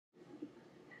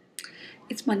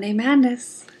It's Monday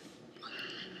Madness.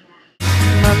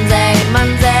 Monday.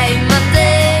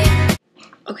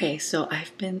 Okay, so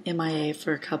I've been MIA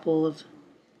for a couple of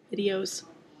videos.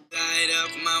 Light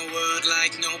up my world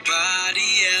like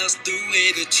nobody else. The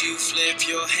way that you flip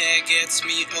your hair gets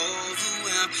me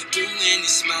overwhelmed. But when you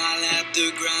smile at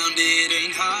the ground, it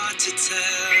ain't hard to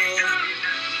tell.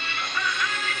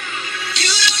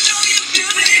 You don't know you feel,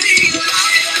 baby.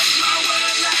 Light up my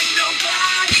world like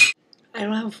nobody. I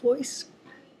don't have a voice.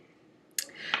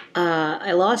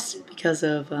 I lost it because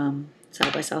of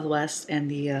South by Southwest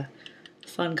and the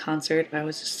fun concert. I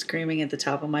was just screaming at the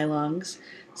top of my lungs.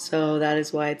 So that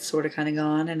is why it's sort of kind of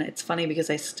gone. And it's funny because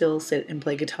I still sit and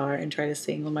play guitar and try to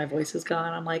sing when my voice is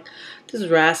gone. I'm like, this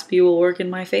raspy will work in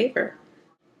my favor.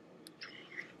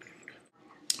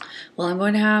 Well, I'm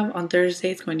going to have on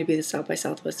Thursday, it's going to be the South by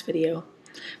Southwest video.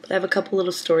 But I have a couple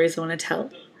little stories I want to tell.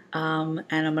 And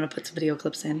I'm going to put some video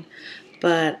clips in.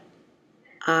 But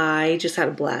I just had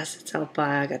a blast at South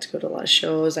by. I got to go to a lot of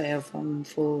shows. I have a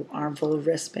full armful of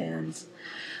wristbands.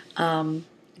 Got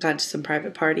to some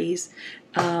private parties.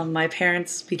 My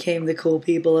parents became the cool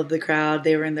people of the crowd.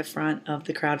 They were in the front of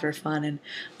the crowd for fun, and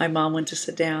my mom went to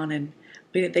sit down, and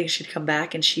we didn't think she'd come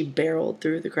back, and she barreled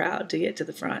through the crowd to get to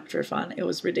the front for fun. It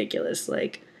was ridiculous,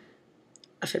 like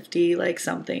a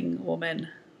 50-something woman,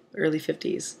 early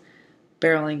 50s,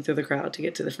 barreling through the crowd to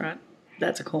get to the front.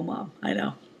 That's a cool mom, I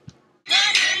know.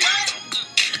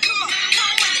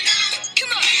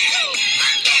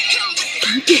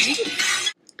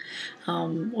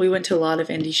 We went to a lot of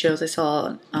indie shows. I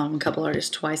saw a couple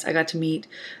artists twice. I got to meet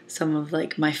some of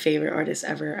like my favorite artists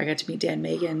ever. I got to meet Dan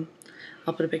Megan.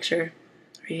 I'll put a picture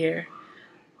right here.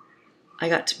 I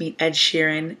got to meet Ed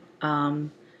Sheeran.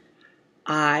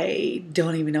 I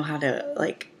don't even know how to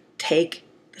like take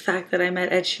the fact that I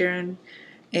met Ed Sheeran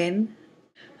in.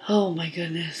 Oh my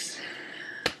goodness.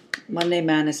 Monday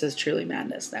Madness is truly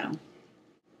madness now.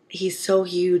 He's so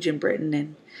huge in Britain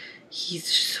and he's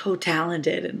so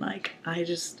talented, and like I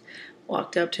just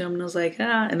walked up to him and was like,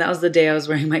 and that was the day I was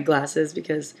wearing my glasses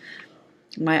because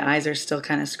my eyes are still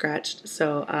kind of scratched.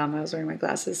 So I was wearing my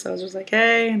glasses, so I was just like,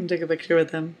 hey, and took a picture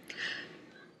with him.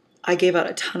 I gave out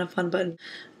a ton of fun buttons.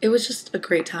 It was just a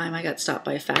great time. I got stopped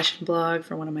by a fashion blog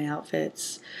for one of my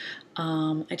outfits.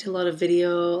 I did a lot of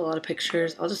video, a lot of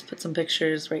pictures. I'll just put some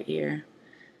pictures right here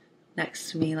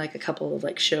next to me, like a couple of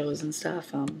like shows and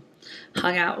stuff.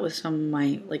 Hung out with some of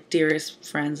my like dearest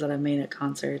friends that I've made at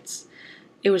concerts.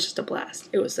 It was just a blast.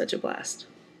 It was such a blast.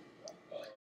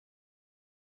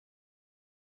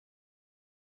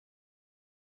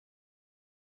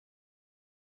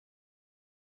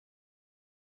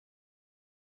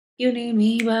 You need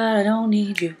me, but I don't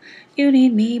need you. You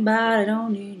need me, but I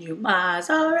don't need you. My eyes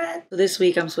are red. So this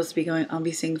week I'm supposed to be I'll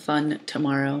be seeing Fun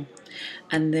tomorrow.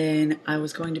 And then I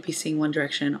was going to be seeing One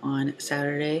Direction on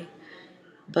Saturday.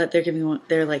 But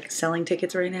they're like selling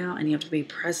tickets right now, and you have to be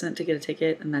present to get a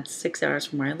ticket, and that's 6 hours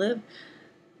from where I live.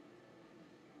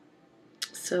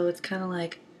 So it's kind of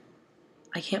like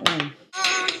I can't win.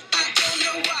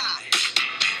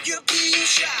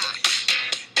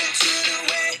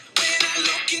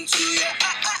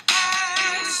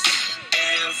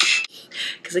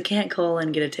 Because I can't call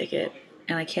and get a ticket,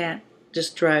 and I can't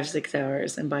just drive 6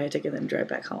 hours and buy a ticket and drive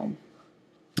back home.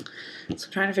 So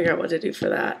I'm trying to figure out what to do for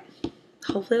that.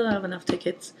 Hopefully I'll have enough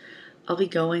tickets. I'll be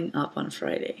going up on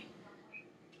Friday.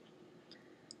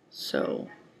 So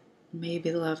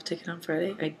maybe they'll have a ticket on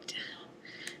Friday.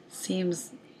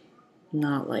 Seems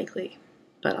not likely,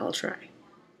 but I'll try.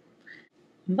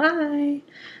 Bye.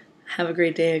 Have a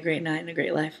great day, a great night, and a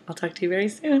great life. I'll talk to you very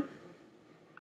soon.